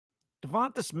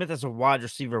Devonta Smith is a wide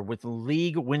receiver with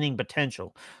league-winning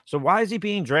potential. So why is he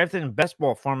being drafted in best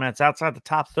ball formats outside the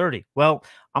top 30? Well,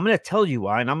 I'm going to tell you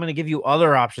why, and I'm going to give you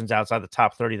other options outside the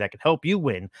top 30 that can help you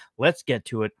win. Let's get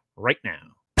to it right now.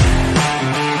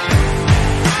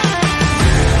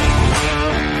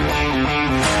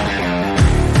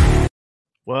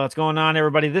 What's going on,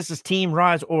 everybody? This is Team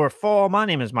Rise or Fall. My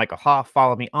name is Michael Hoff.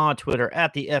 Follow me on Twitter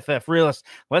at the FF Realist.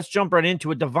 Let's jump right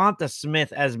into it. Devonta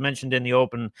Smith, as mentioned in the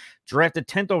open, drafted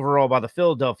 10th overall by the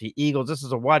Philadelphia Eagles. This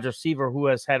is a wide receiver who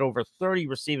has had over 30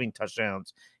 receiving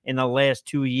touchdowns in the last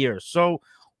 2 years. So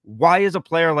why is a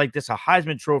player like this, a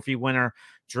Heisman Trophy winner,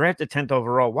 drafted 10th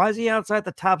overall? Why is he outside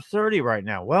the top 30 right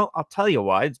now? Well, I'll tell you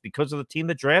why. It's because of the team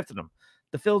that drafted him,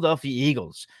 the Philadelphia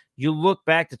Eagles. You look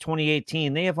back to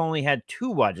 2018, they have only had 2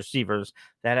 wide receivers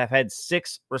that have had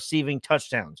 6 receiving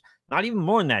touchdowns. Not even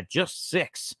more than that, just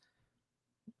 6.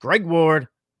 Greg Ward,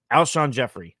 Alshon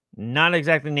Jeffrey. Not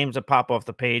exactly names that pop off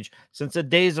the page. Since the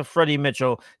days of Freddie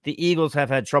Mitchell, the Eagles have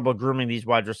had trouble grooming these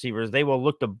wide receivers. They will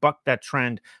look to buck that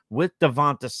trend with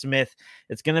Devonta Smith.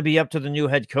 It's going to be up to the new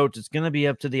head coach. It's going to be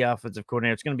up to the offensive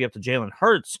coordinator. It's going to be up to Jalen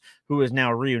Hurts, who is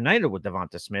now reunited with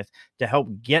Devonta Smith, to help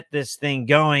get this thing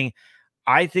going.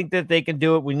 I think that they can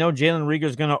do it. We know Jalen Reagor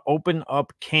is going to open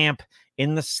up camp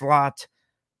in the slot.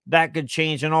 That could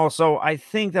change. And also, I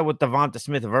think that with Devonta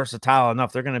Smith versatile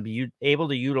enough, they're going to be able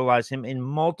to utilize him in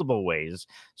multiple ways.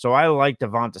 So I like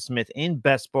Devonta Smith in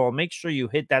best ball. Make sure you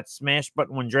hit that smash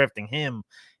button when drafting him.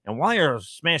 And while you're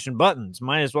smashing buttons,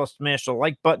 might as well smash the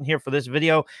like button here for this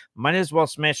video. Might as well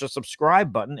smash the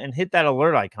subscribe button and hit that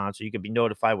alert icon so you can be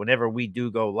notified whenever we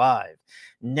do go live.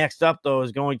 Next up, though,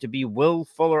 is going to be Will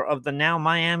Fuller of the now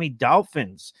Miami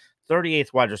Dolphins,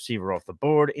 38th wide receiver off the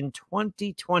board in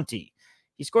 2020.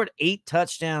 He scored 8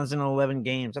 touchdowns in 11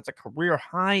 games. That's a career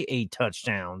high 8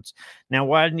 touchdowns. Now,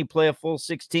 why didn't he play a full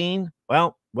 16?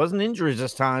 Well, wasn't injuries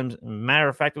this time. Matter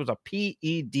of fact, it was a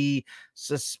PED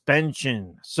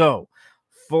suspension. So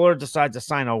Fuller decides to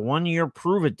sign a 1-year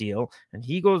prove-it deal, and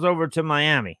he goes over to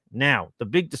Miami. Now, the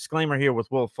big disclaimer here with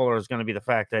Will Fuller is going to be the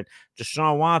fact that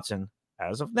Deshaun Watson,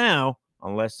 as of now,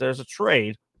 unless there's a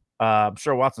trade, I'm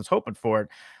sure Watson's hoping for it,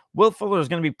 Will Fuller is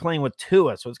going to be playing with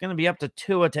Tua, so it's going to be up to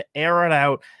Tua to air it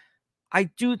out. I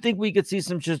do think we could see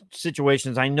some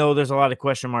situations. I know there's a lot of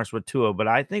question marks with Tua, but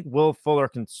I think Will Fuller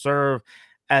can serve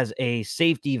as a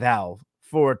safety valve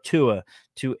for Tua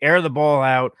to air the ball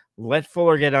out, let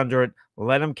Fuller get under it,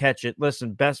 let him catch it.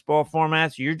 Listen, best ball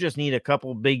formats, you just need a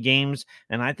couple big games,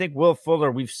 and I think Will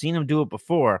Fuller, we've seen him do it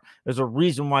before. There's a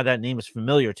reason why that name is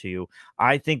familiar to you.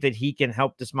 I think that he can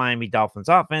help this Miami Dolphins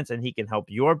offense, and he can help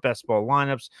your best ball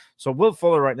lineups. So Will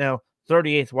Fuller right now,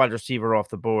 38th wide receiver off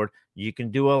the board. You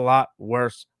can do a lot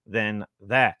worse than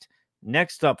that.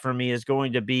 Next up for me is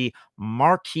going to be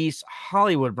Marquise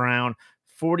Hollywood Brown,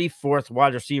 44th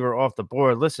wide receiver off the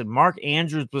board. Listen, Mark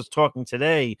Andrews was talking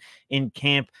today in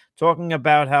camp, talking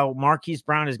about how Marquise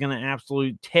Brown is going to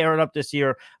absolutely tear it up this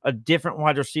year, a different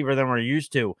wide receiver than we're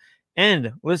used to.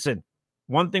 And listen,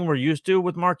 one thing we're used to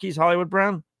with Marquise Hollywood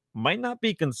Brown might not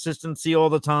be consistency all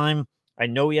the time. I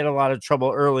know he had a lot of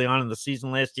trouble early on in the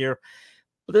season last year,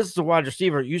 but this is a wide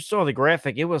receiver. You saw the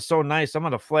graphic. It was so nice. I'm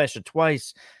going to flash it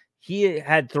twice. He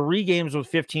had 3 games with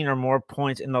 15 or more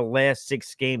points in the last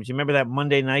 6 games. You remember that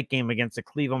Monday night game against the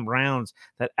Cleveland Browns,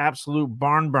 that absolute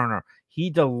barn burner. He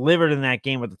delivered in that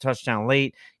game with a touchdown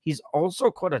late. He's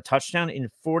also caught a touchdown in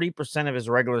 40% of his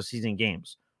regular season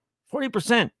games.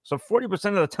 40%. So 40%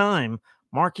 of the time,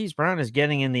 Marquise Brown is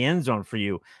getting in the end zone for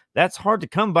you. That's hard to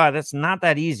come by. That's not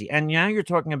that easy. And now you're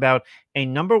talking about a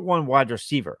 #1 wide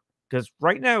receiver, because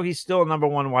right now he's still a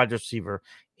 #1 wide receiver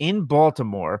in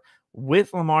Baltimore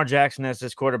with Lamar Jackson as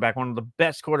his quarterback, one of the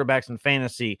best quarterbacks in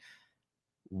fantasy.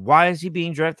 Why is he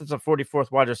being drafted as a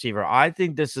 44th wide receiver? I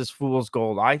think this is fool's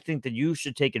gold. I think that you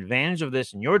should take advantage of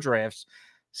this in your drafts.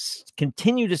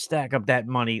 Continue to stack up that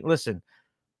money. Listen,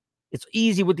 it's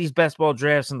easy with these best ball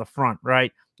drafts in the front,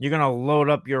 right? You're going to load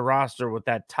up your roster with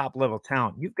that top level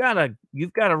talent. You've got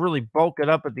to really bulk it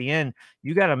up at the end.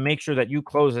 You got to make sure that you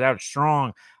close it out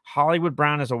strong. Hollywood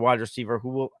Brown is a wide receiver who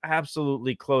will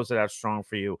absolutely close it out strong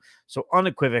for you. So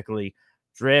unequivocally,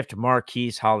 draft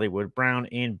Marquise Hollywood Brown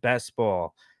in best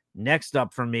ball. Next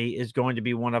up for me is going to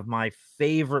be one of my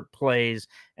favorite plays,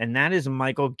 and that is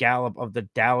Michael Gallup of the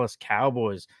Dallas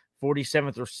Cowboys,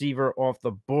 47th receiver off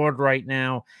the board right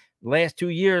now. Last 2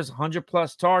 years,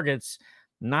 100+ targets.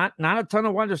 Not a ton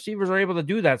of wide receivers are able to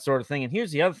do that sort of thing. And here's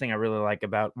the other thing I really like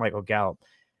about Michael Gallup.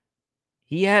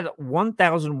 He had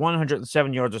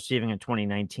 1,107 yards receiving in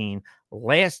 2019.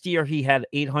 Last year, he had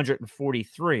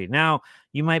 843. Now,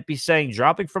 you might be saying,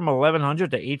 dropping from 1,100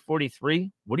 to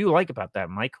 843, what do you like about that,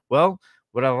 Mike? Well,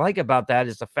 What I like about that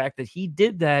is the fact that he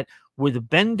did that with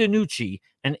Ben DiNucci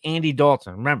and Andy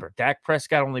Dalton. Remember, Dak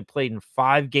Prescott only played in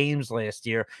 5 games last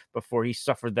year before he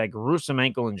suffered that gruesome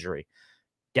ankle injury.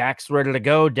 Dak's ready to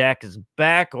go. Dak is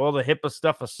back. All the HIPAA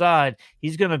stuff aside,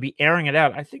 he's going to be airing it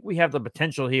out. I think we have the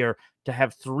potential here to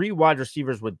have 3 wide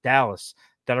receivers with Dallas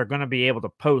that are going to be able to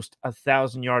post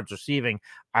 1,000 yards receiving.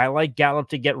 I like Gallup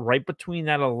to get right between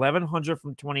that 1,100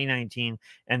 from 2019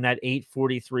 and that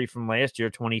 843 from last year,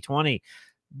 2020.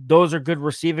 Those are good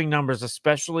receiving numbers,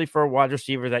 especially for a wide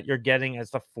receiver that you're getting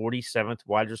as the 47th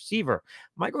wide receiver.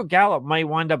 Michael Gallup might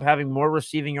wind up having more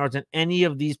receiving yards than any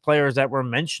of these players that we're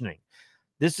mentioning.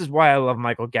 This is why I love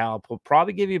Michael Gallup. He'll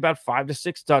probably give you about 5 to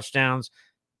 6 touchdowns.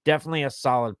 Definitely a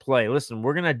solid play. Listen,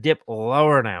 we're going to dip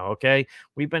lower now, okay?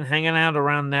 We've been hanging out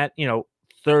around that,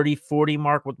 30, 40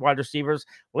 mark with wide receivers.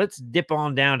 Let's dip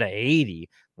on down to 80.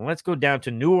 And let's go down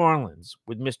to New Orleans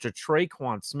with Mr.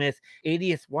 Tre'Quan Smith,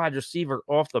 80th wide receiver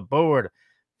off the board.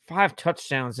 5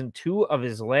 touchdowns in 2 of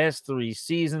his last 3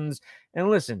 seasons. And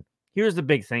listen, here's the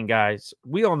big thing, guys.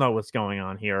 We all know what's going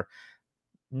on here.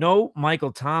 No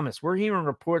Michael Thomas. We're hearing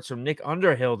reports from Nick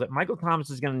Underhill that Michael Thomas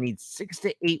is going to need 6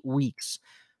 to 8 weeks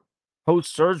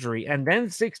post-surgery and then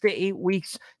 6 to 8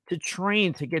 weeks to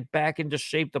train to get back into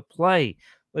shape to play.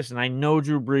 Listen, I know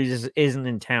Drew Brees isn't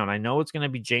in town. I know it's going to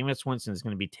be Jameis Winston. It's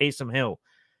going to be Taysom Hill.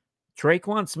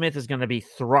 Tre'Quan Smith is going to be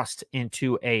thrust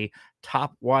into a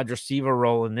top wide receiver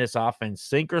role in this offense.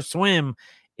 Sink or swim,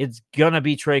 it's going to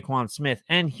be Tre'Quan Smith.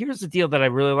 And here's the deal that I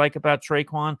really like about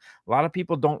Tre'Quan. A lot of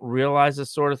people don't realize this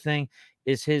sort of thing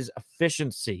is his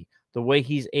efficiency, the way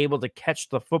he's able to catch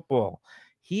the football.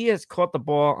 He has caught the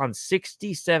ball on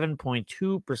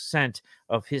 67.2%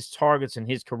 of his targets in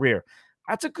his career.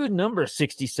 That's a good number,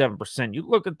 67%. You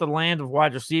look at the land of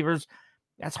wide receivers,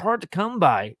 that's hard to come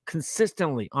by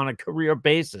consistently on a career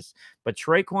basis. But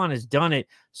Tre'Quan has done it.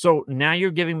 So now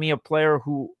you're giving me a player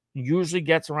who usually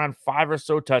gets around 5 or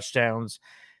so touchdowns,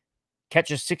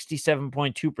 catches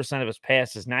 67.2% of his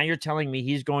passes. Now you're telling me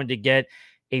he's going to get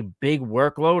a big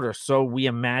workload, or so we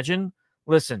imagine.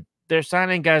 Listen, they're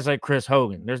signing guys like Chris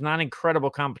Hogan. There's not incredible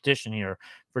competition here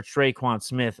for Tre'Quan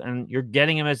Smith, and you're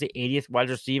getting him as the 80th wide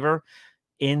receiver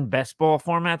in best ball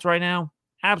formats right now.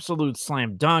 Absolute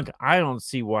slam dunk. I don't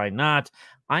see why not.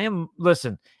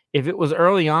 Listen, if it was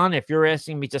early on, if you're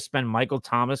asking me to spend Michael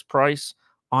Thomas price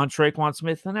on Tre'Quan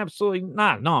Smith, then absolutely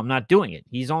not. No, I'm not doing it.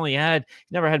 He's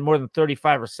never had more than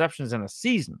 35 receptions in a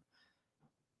season.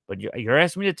 But you're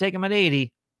asking me to take him at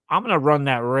 80. I'm going to run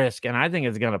that risk, and I think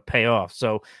it's going to pay off.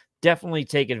 So definitely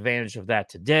take advantage of that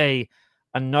today.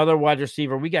 Another wide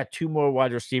receiver. We got 2 more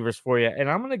wide receivers for you, and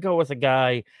I'm going to go with a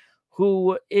guy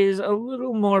who is a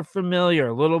little more familiar,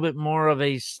 a little bit more of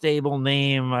a stable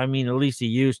name. I mean, at least he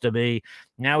used to be.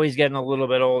 Now he's getting a little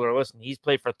bit older. Listen, he's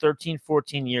played for 13,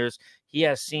 14 years. He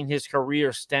has seen his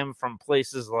career stem from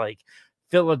places like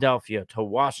Philadelphia to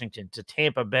Washington to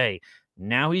Tampa Bay.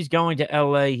 Now he's going to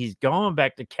LA. He's going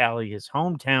back to Cali, his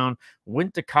hometown,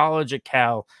 went to college at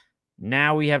Cal.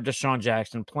 Now we have Deshaun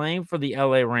Jackson playing for the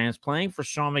LA Rams, playing for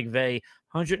Sean McVay,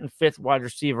 105th wide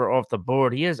receiver off the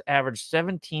board. He has averaged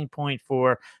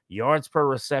 17.4 yards per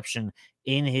reception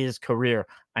in his career.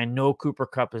 I know Cooper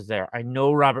Kupp is there. I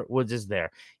know Robert Woods is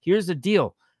there. Here's the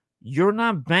deal. You're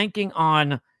not banking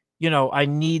on, I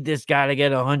need this guy to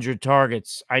get 100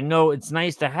 targets. I know it's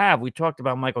nice to have. We talked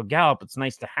about Michael Gallup. It's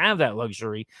nice to have that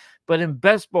luxury. But in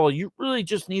best ball, you really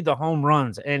just need the home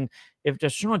runs. And if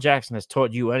Deshaun Jackson has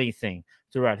taught you anything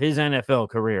throughout his NFL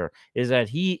career, is that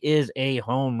he is a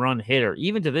home run hitter.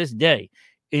 Even to this day,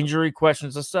 injury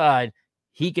questions aside,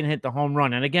 he can hit the home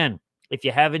run. And again, if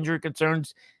you have injury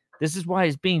concerns, this is why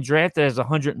he's being drafted as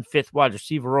 105th wide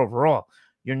receiver overall.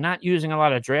 You're not using a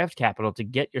lot of draft capital to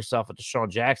get yourself a Deshaun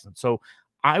Jackson. So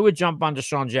I would jump on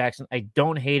Deshaun Jackson. I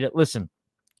don't hate it. Listen,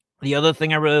 the other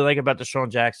thing I really like about Deshaun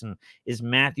Jackson is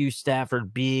Matthew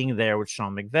Stafford being there with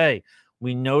Sean McVay.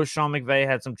 We know Sean McVay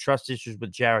had some trust issues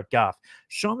with Jared Goff.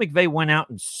 Sean McVay went out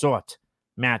and sought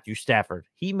Matthew Stafford.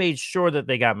 He made sure that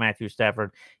they got Matthew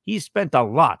Stafford. He spent a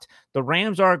lot. The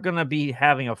Rams aren't going to be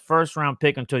having a first-round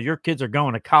pick until your kids are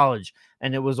going to college,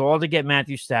 and it was all to get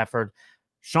Matthew Stafford.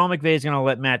 Sean McVay is going to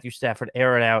let Matthew Stafford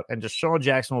air it out, and Deshaun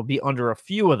Jackson will be under a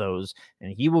few of those,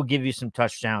 and he will give you some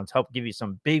touchdowns, help give you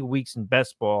some big weeks in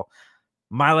best ball.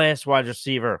 My last wide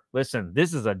receiver, listen,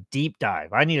 this is a deep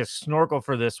dive. I need a snorkel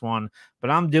for this one, but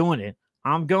I'm doing it.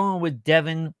 I'm going with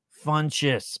Devin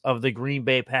Funchess of the Green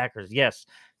Bay Packers. Yes,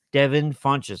 Devin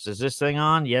Funchess. Is this thing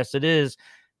on? Yes, it is.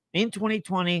 In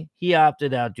 2020, he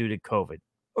opted out due to COVID.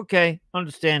 Okay,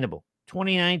 understandable.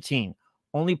 2019,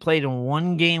 only played in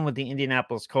one game with the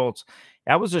Indianapolis Colts.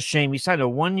 That was a shame. He signed a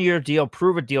one-year deal,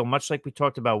 prove-it deal, much like we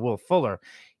talked about Will Fuller.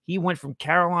 He went from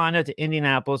Carolina to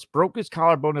Indianapolis, broke his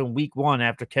collarbone in week 1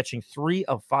 after catching 3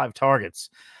 of 5 targets.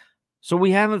 So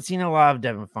we haven't seen a lot of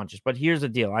Devin Funchess, but here's the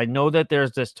deal. I know that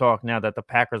there's this talk now that the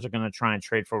Packers are going to try and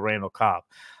trade for Randall Cobb.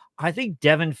 I think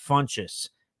Devin Funchess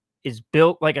is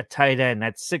built like a tight end.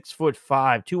 That's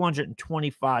 6'5",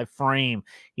 225 frame.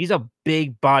 He's a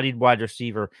big-bodied wide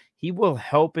receiver. He will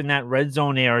help in that red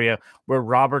zone area where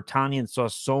Robert Tonyan saw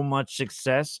so much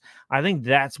success. I think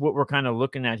that's what we're kind of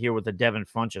looking at here with the Devin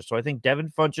Funchess. So I think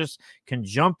Devin Funchess can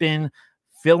jump in,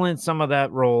 fill in some of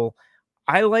that role.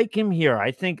 I like him here.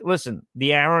 I think, listen,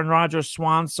 the Aaron Rodgers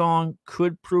swan song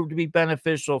could prove to be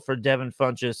beneficial for Devin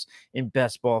Funchess in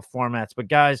best ball formats. But,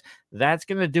 guys, that's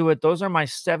going to do it. Those are my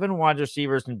 7 wide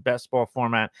receivers in best ball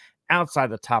format outside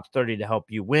the top 30 to help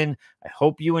you win. I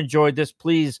hope you enjoyed this.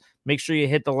 Please make sure you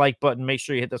hit the like button. Make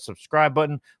sure you hit the subscribe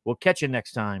button. We'll catch you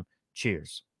next time.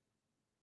 Cheers.